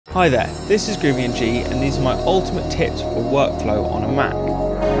Hi there, this is GroovyNG and these are my ultimate tips for workflow on a Mac.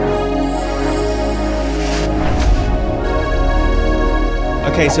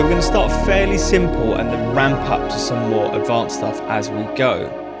 Okay, so we're going to start fairly simple and then ramp up to some more advanced stuff as we go.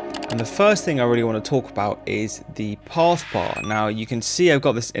 And the first thing I really want to talk about is the path bar. Now you can see I've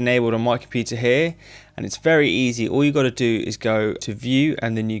got this enabled on my computer here and it's very easy. All you got to do is go to view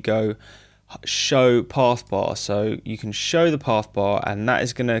and then you go show path bar. So you can show the path bar and that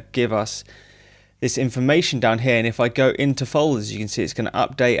is going to give us this information down here, and if I go into folders you can see it's going to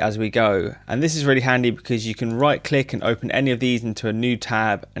update as we go. And this is really handy because you can right click and open any of these into a new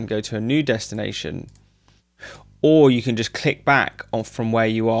tab and go to a new destination, or you can just click back on from where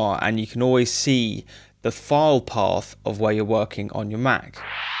you are and you can always see the file path of where you're working on your Mac.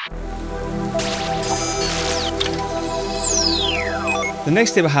 The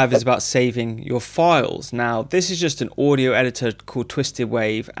next tip I have is about saving your files. Now this is just an audio editor called Twisted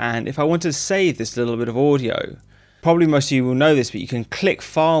Wave, and if I wanted to save this little bit of audio, probably most of you will know this, but you can click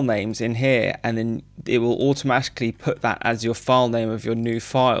file names in here and then it will automatically put that as your file name of your new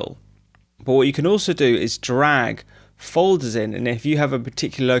file. But what you can also do is drag folders in, and if you have a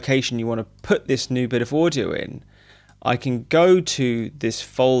particular location you want to put this new bit of audio in, I can go to this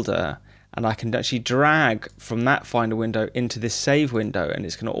folder and I can actually drag from that Finder window into this save window, and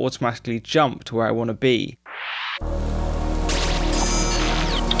it's going to automatically jump to where I want to be.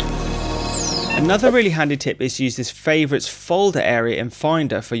 Another really handy tip is to use this favorites folder area in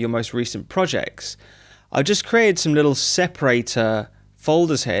Finder for your most recent projects. I've just created some little separator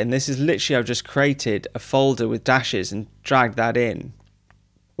folders here, and this is literally I've just created a folder with dashes and dragged that in.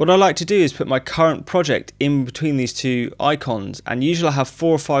 What I like to do is put my current project in between these two icons, and usually I have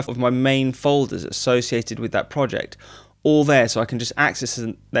 4 or 5 of my main folders associated with that project all there, so I can just access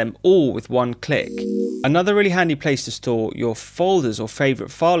them all with one click. Another really handy place to store your folders or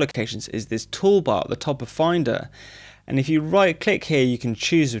favorite file locations is this toolbar at the top of Finder, and if you right click here you can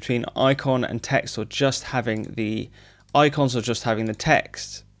choose between icon and text, or just having the icons or just having the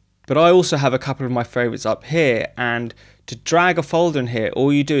text. But I also have a couple of my favorites up here, and to drag a folder in here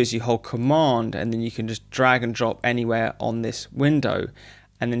all you do is you hold command and then you can just drag and drop anywhere on this window,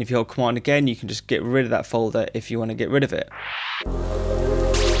 and then if you hold command again you can just get rid of that folder if you want to get rid of it.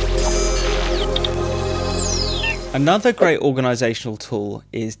 Another great organizational tool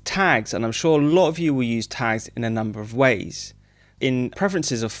is tags, and I'm sure a lot of you will use tags in a number of ways. In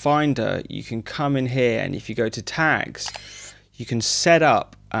preferences of Finder you can come in here, and if you go to tags you can set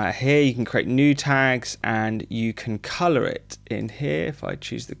up here you can create new tags and you can color it in here. If I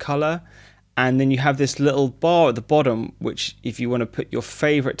choose the color, and then you have this little bar at the bottom which if you want to put your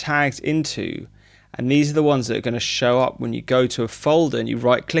favorite tags into, and these are the ones that are going to show up when you go to a folder and you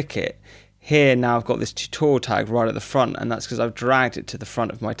right click it. Here now I've got this tutorial tag right at the front, and that's because I've dragged it to the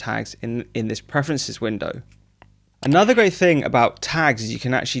front of my tags in this preferences window. Another great thing about tags is you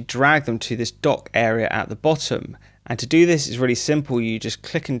can actually drag them to this dock area at the bottom. And to do this is really simple. You just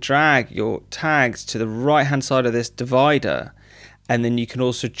click and drag your tags to the right hand side of this divider, and then you can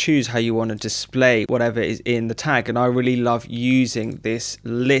also choose how you want to display whatever is in the tag. And I really love using this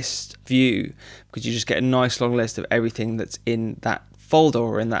list view because you just get a nice long list of everything that's in that folder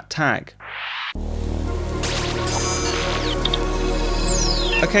or in that tag.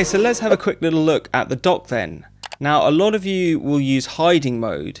 Okay, so let's have a quick little look at the dock then. Now a lot of you will use hiding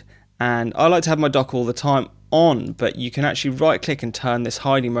mode, and I like to have my dock all the time on, but you can actually right click and turn this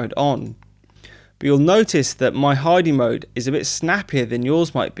hiding mode on. But you'll notice that my hiding mode is a bit snappier than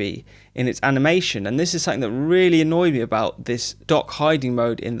yours might be in its animation, and this is something that really annoyed me about this dock hiding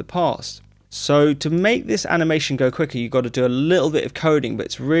mode in the past. So to make this animation go quicker you've got to do a little bit of coding, but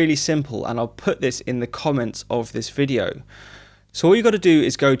it's really simple, and I'll put this in the comments of this video. So all you got to do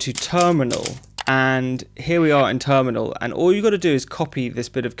is go to terminal, and here we are in terminal, and all you got to do is copy this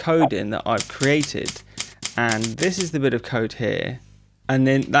bit of code in that I've created. And this is the bit of code here, and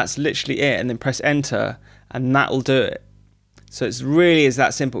then that's literally it, and then press enter and that will do it. So it's really is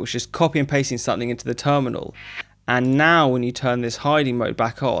that simple. It's just copy and pasting something into the terminal, and now when you turn this hiding mode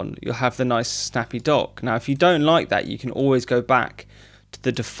back on you'll have the nice snappy dock. Now if you don't like that you can always go back to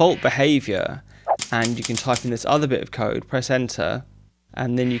the default behavior and you can type in this other bit of code, press enter,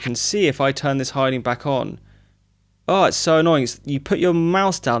 and then you can see if I turn this hiding back on, oh, it's so annoying. You put your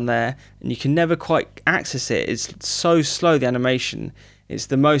mouse down there and you can never quite access it. It's so slow, the animation. It's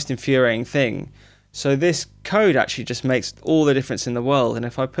the most infuriating thing. So this code actually just makes all the difference in the world. And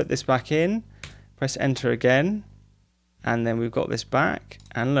if I put this back in, press enter again, and then we've got this back.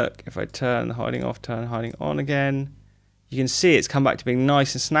 And look, if I turn the hiding off, turn the hiding on again, You can see it's come back to being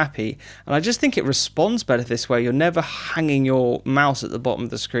nice and snappy, and I just think it responds better this way. You're never hanging your mouse at the bottom of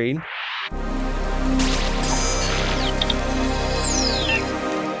the screen.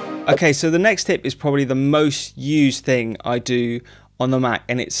 Okay, so the next tip is probably the most used thing I do on the Mac,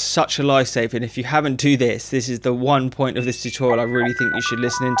 and it's such a lifesaver. And if you haven't do this, this is the one point of this tutorial I really think you should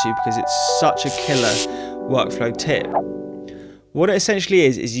listen into, because it's such a killer workflow tip. What it essentially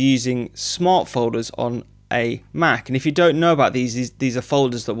is using smart folders on a Mac. And if you don't know about these are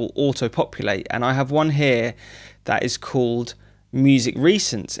folders that will auto-populate, and I have one here that is called Music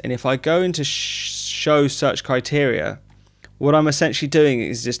Recents. And if I go into show search criteria, what I'm essentially doing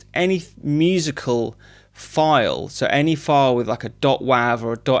is just any musical file, so any file with like a .wav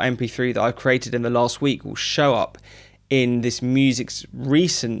or a .mp3 that I've created in the last week will show up in this Music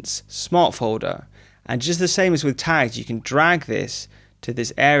Recents smart folder. And just the same as with tags, you can drag this to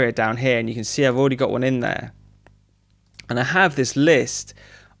this area down here, and you can see I've already got one in there. And I have this list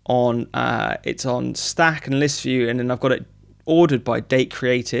on, it's on stack and list view, and then I've got it ordered by date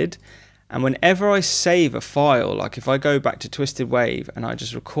created. And whenever I save a file, like if I go back to Twisted Wave and I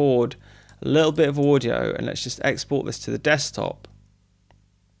just record a little bit of audio, and let's just export this to the desktop,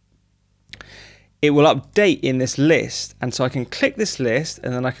 it will update in this list. And so I can click this list,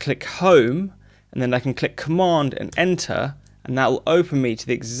 and then I click home, and then I can click command and enter, and that will open me to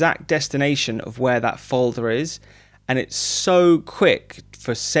the exact destination of where that folder is. And it's so quick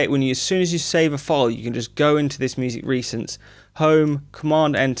for as soon as you save a file, you can just go into this Music Recents, home,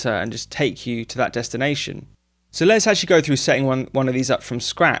 command enter, and just take you to that destination. So let's actually go through setting one of these up from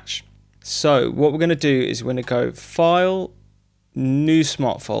scratch. So what we're going to do is we're going to go File, New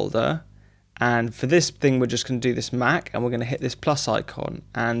Smart Folder, and for this thing we're just going to do this Mac, and we're going to hit this plus icon.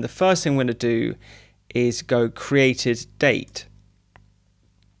 And the first thing we're going to do is go Created Date.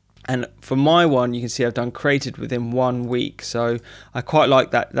 And for my one, you can see I've done created within 1 week. So I quite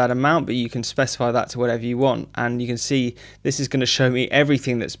like that amount, but you can specify that to whatever you want. And you can see this is going to show me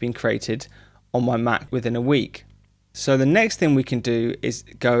everything that's been created on my Mac within a week. So the next thing we can do is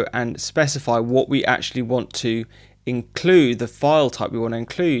go and specify what we actually want to include, the file type we want to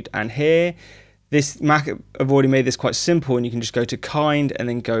include. And here, this Mac, I've already made this quite simple, and you can just go to kind and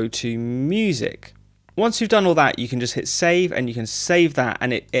then go to music. Once you've done all that, you can just hit save, and you can save that,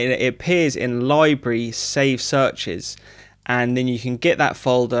 and it appears in library save searches, and then you can get that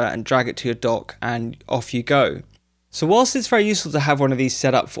folder and drag it to your dock, and off you go. So whilst it's very useful to have one of these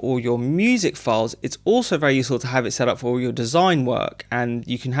set up for all your music files, it's also very useful to have it set up for all your design work, and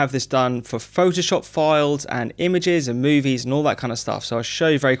you can have this done for Photoshop files and images and movies and all that kind of stuff. So I'll show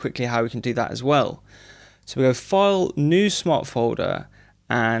you very quickly how we can do that as well. So we go File, New Smart Folder,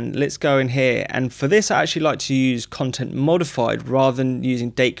 and let's go in here. And for this, I actually like to use content modified rather than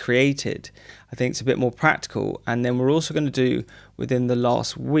using date created. I think it's a bit more practical. And then we're also going to do within the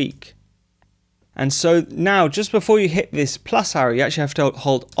last week. And so now, just before you hit this plus arrow, you actually have to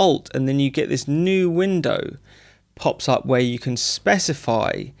hold Alt, and then you get this new window pops up where you can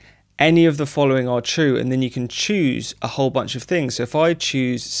specify any of the following are true, and then you can choose a whole bunch of things. So if I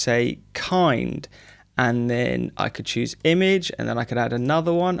choose, say, kind, and then I could choose image, and then I could add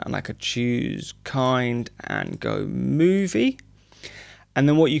another one, and I could choose kind and go movie. And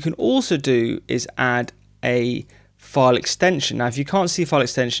then what you can also do is add a file extension. Now if you can't see file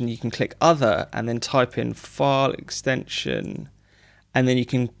extension, you can click other and then type in file extension, and then you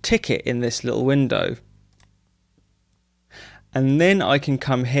can tick it in this little window. And then I can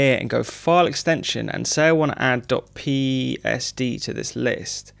come here and go file extension and say I want to add .psd to this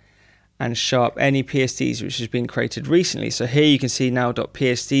list and show up any PSDs which has been created recently. So here you can see now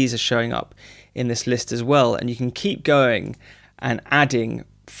 .psds are showing up in this list as well, and you can keep going and adding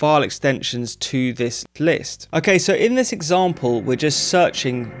file extensions to this list. Okay, so in this example, we're just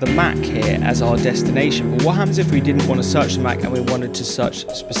searching the Mac here as our destination. But what happens if we didn't want to search the Mac and we wanted to search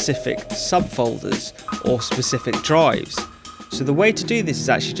specific subfolders or specific drives? So the way to do this is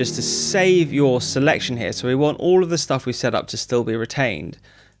actually just to save your selection here. So we want all of the stuff we set up to still be retained.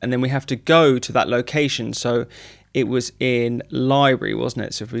 And then we have to go to that location. So it was in library, wasn't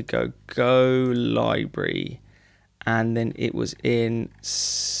it? So if we go library, and then it was in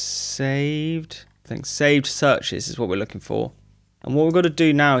saved, I think saved searches is what we're looking for. And what we've got to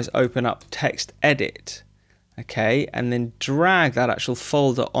do now is open up TextEdit, okay, and then drag that actual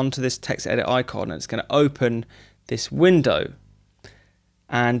folder onto this TextEdit icon, and it's going to open this window.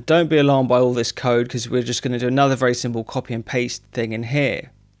 And don't be alarmed by all this code, because we're just going to do another very simple copy and paste thing in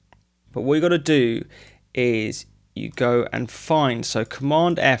here. But what you've got to do is you go and find, so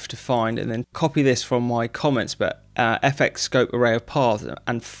Command F to find, and then copy this from my comments, but FXScopeArrayOfPaths,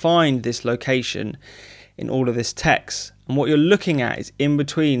 and find this location in all of this text. And what you're looking at is in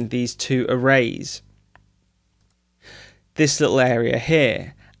between these two arrays, this little area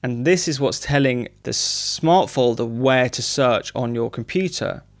here. And this is what's telling the smart folder where to search on your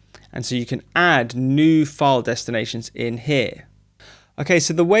computer. And so you can add new file destinations in here. Okay,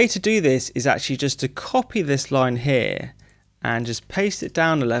 so the way to do this is actually just to copy this line here and just paste it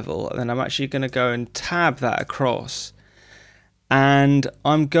down a level, and then I'm actually going to go and tab that across. And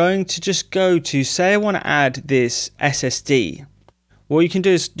I'm going to just go to, say I want to add this SSD. What you can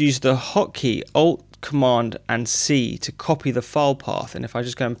do is use the hotkey Alt, Command and C to copy the file path, and if I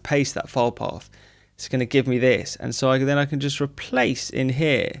just go and paste that file path, it's going to give me this. And so then I can just replace in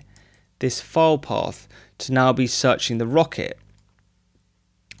here this file path to now be searching the rocket.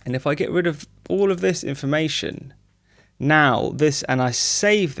 And if I get rid of all of this information, now this, and I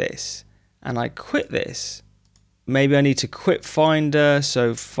save this and I quit this, maybe I need to quit Finder,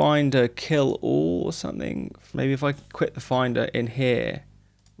 so Finder kill all or something. Maybe if I quit the Finder in here,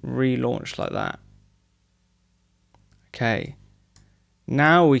 relaunch like that. Okay,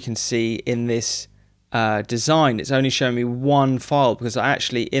 now we can see in this design it's only showing me one file, because I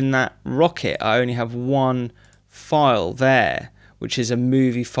actually, in that rocket, I only have one file there, which is a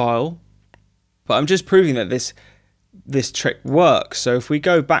movie file. But I'm just proving that this trick works. So if we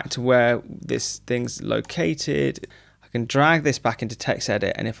go back to where this thing's located, I can drag this back into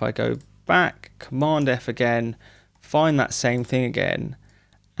TextEdit, and if I go back, Command F again, find that same thing again,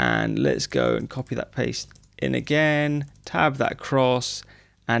 and let's go and copy that, paste in again, tab that across,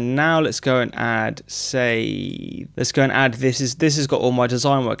 and now let's go and add, say, let's go and add this has got all my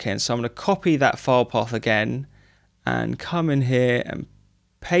design work in. So I'm going to copy that file path again and come in here and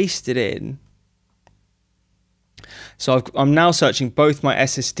paste it in. So I'm now searching both my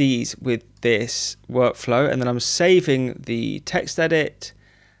SSDs with this workflow, and then I'm saving the TextEdit,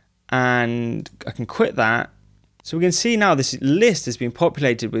 and I can quit that. So we can see now this list has been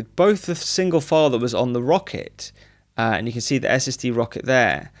populated with both the single file that was on the rocket, and you can see the SSD rocket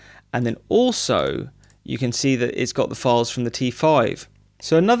there, and then also you can see that it's got the files from the T5.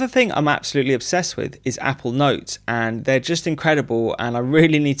 So another thing I'm absolutely obsessed with is Apple Notes, and they're just incredible, and I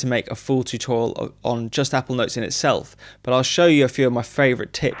really need to make a full tutorial on just Apple Notes in itself, but I'll show you a few of my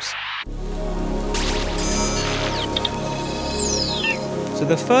favorite tips. So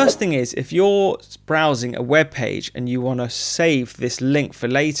the first thing is, if you're browsing a web page and you want to save this link for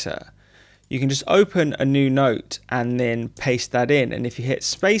later, you can just open a new note and then paste that in, and if you hit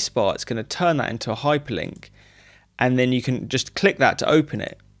spacebar, it's going to turn that into a hyperlink, and then you can just click that to open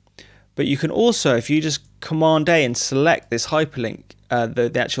it. But you can also, if you just Command A and select this hyperlink,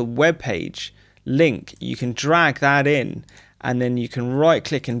 the actual web page link, you can drag that in, and then you can right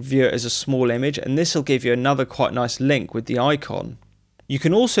click and view it as a small image, and this will give you another quite nice link with the icon. You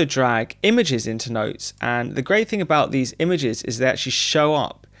can also drag images into notes, and the great thing about these images is they actually show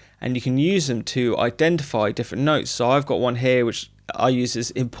up, and you can use them to identify different notes. So I've got one here which I use as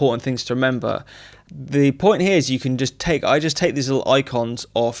important things to remember. The point here is you can just I just take these little icons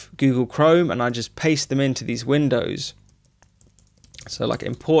off Google Chrome and I just paste them into these windows. So like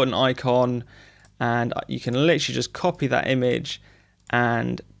important icon, and you can literally just copy that image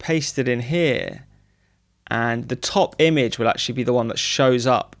and paste it in here, and the top image will actually be the one that shows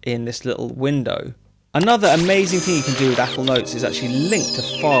up in this little window. Another amazing thing you can do with Apple Notes is actually link to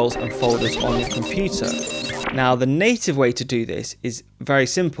files and folders on your computer. Now the native way to do this is very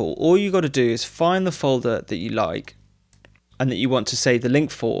simple. All you got to do is find the folder that you like and that you want to save the link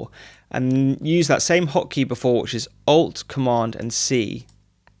for, and use that same hotkey before, which is Alt, Command and C.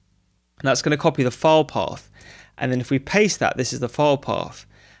 And that's going to copy the file path, and then if we paste that, this is the file path.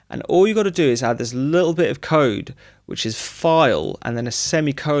 And all you got to do is add this little bit of code, which is file and then a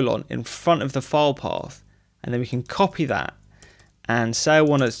semicolon in front of the file path, and then we can copy that. And say I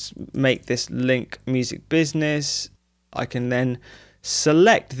want to make this link music business, I can then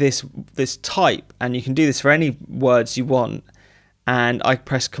select this type, and you can do this for any words you want, and I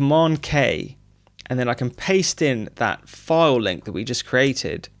press Command K, and then I can paste in that file link that we just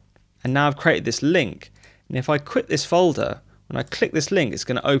created, and now I've created this link. And if I quit this folder, when I click this link, it's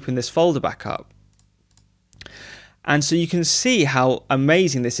going to open this folder back up. And so you can see how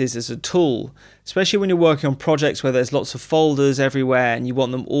amazing this is as a tool, especially when you're working on projects where there's lots of folders everywhere and you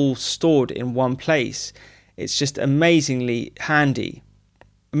want them all stored in one place. It's just amazingly handy.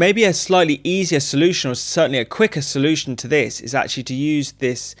 Maybe a slightly easier solution, or certainly a quicker solution to this, is actually to use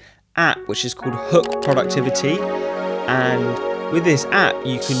this app which is called Hook Productivity. And with this app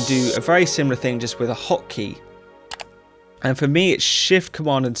you can do a very similar thing just with a hotkey. And for me it's Shift,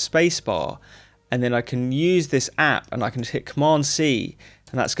 Command and Spacebar, and then I can use this app and I can hit Command C,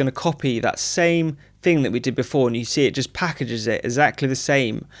 and that's going to copy that same thing that we did before, and you see it just packages it exactly the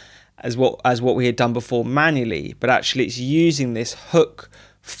same as what we had done before manually, but actually it's using this hook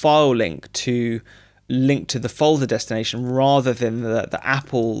file link to link to the folder destination rather than the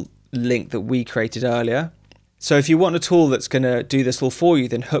Apple link that we created earlier. So if you want a tool that's going to do this all for you,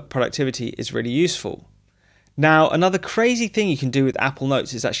 then Hook Productivity is really useful. Now, another crazy thing you can do with Apple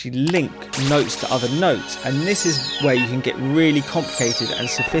Notes is actually link notes to other notes, and this is where you can get really complicated and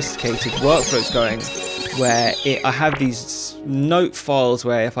sophisticated workflows going, where I have these note files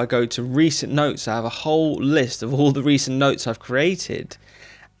where if I go to recent notes, I have a whole list of all the recent notes I've created,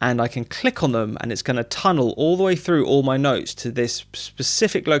 and I can click on them and it's going to tunnel all the way through all my notes to this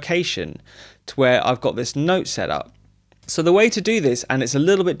specific location to where I've got this note set up. So the way to do this, and it's a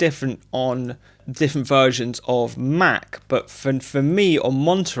little bit different on different versions of Mac, but for me on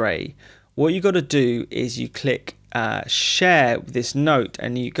Monterey, what you got to do is you click share this note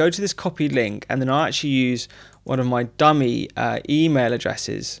and you go to this copy link, and then I actually use one of my dummy email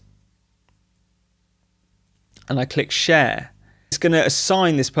addresses and I click share. It's going to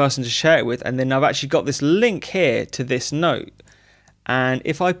assign this person to share it with, and then I've actually got this link here to this note. And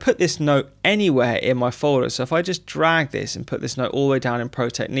if I put this note anywhere in my folder, so if I just drag this and put this note all the way down in Pro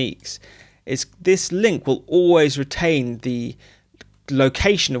Techniques, this link will always retain the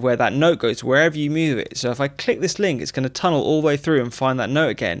location of where that note goes, wherever you move it. So if I click this link, it's going to tunnel all the way through and find that note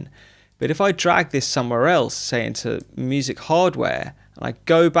again. But if I drag this somewhere else, say into music hardware, and I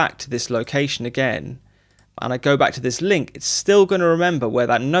go back to this location again, and I go back to this link, it's still going to remember where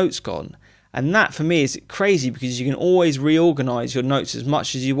that note's gone. And that for me is crazy, because you can always reorganize your notes as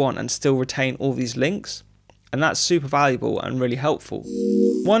much as you want and still retain all these links. And that's super valuable and really helpful.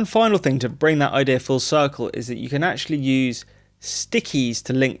 One final thing to bring that idea full circle is that you can actually use stickies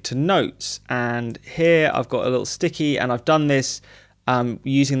to link to notes. And here I've got a little sticky, and I've done this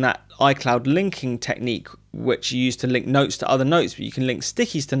using that iCloud linking technique, which you use to link notes to other notes, but you can link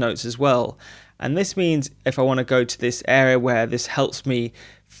stickies to notes as well. And this means if I want to go to this area where this helps me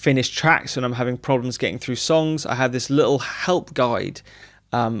finish tracks when I'm having problems getting through songs, I have this little help guide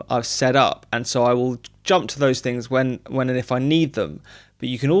I've set up, and so I will jump to those things when and if I need them. But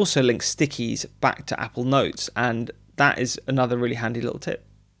you can also link stickies back to Apple Notes, and that is another really handy little tip.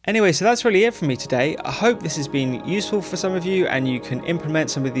 Anyway, so that's really it for me today. I hope this has been useful for some of you and you can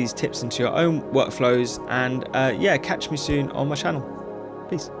implement some of these tips into your own workflows, and yeah, catch me soon on my channel.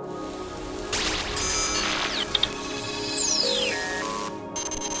 Peace.